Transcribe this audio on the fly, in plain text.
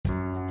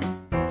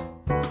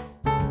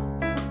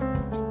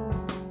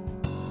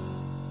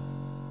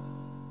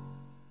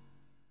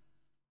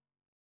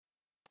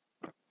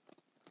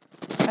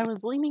I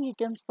was leaning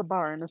against the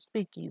bar in a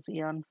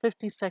speakeasy on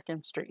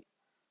 52nd Street,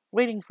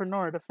 waiting for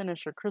Nora to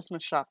finish her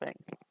Christmas shopping,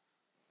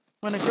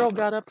 when a girl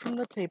got up from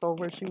the table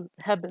where she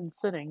had been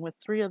sitting with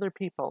 3 other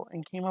people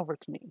and came over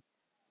to me.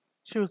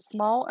 She was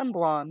small and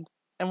blonde,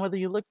 and whether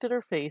you looked at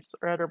her face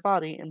or at her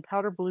body in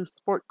powder blue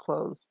sport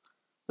clothes,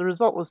 the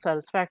result was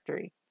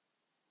satisfactory.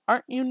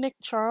 "Aren't you Nick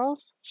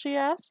Charles?" she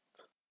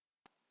asked.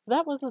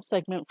 That was a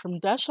segment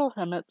from Dashiell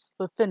Hammett's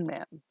The Thin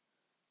Man.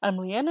 I'm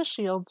Leanna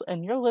Shields,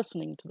 and you're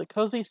listening to The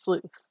Cozy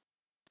Sleuth.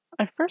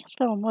 I first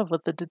fell in love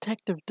with the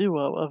detective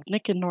duo of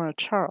Nick and Nora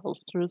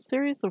Charles through a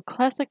series of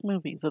classic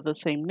movies of the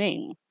same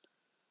name.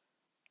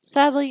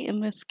 Sadly, in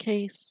this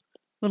case,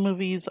 the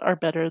movies are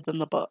better than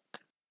the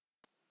book.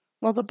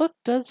 While the book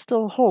does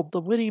still hold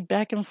the witty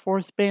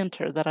back-and-forth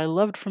banter that I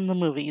loved from the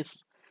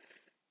movies,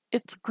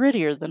 it's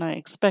grittier than I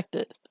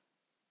expected,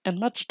 and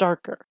much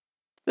darker.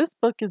 This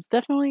book is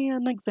definitely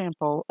an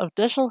example of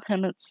Dashiell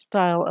Hammett's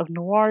style of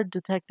noir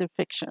detective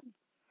fiction.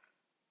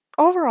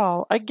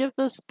 Overall, I give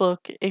this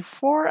book a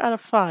 4 out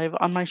of 5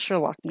 on my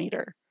Sherlock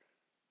meter.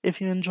 If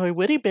you enjoy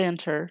witty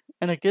banter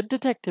and a good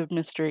detective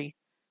mystery,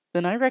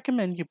 then I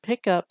recommend you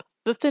pick up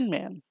The Thin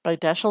Man by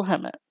Dashiell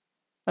Hammett.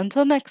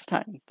 Until next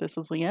time, this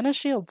is Leanna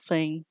Shields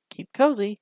saying, keep cozy.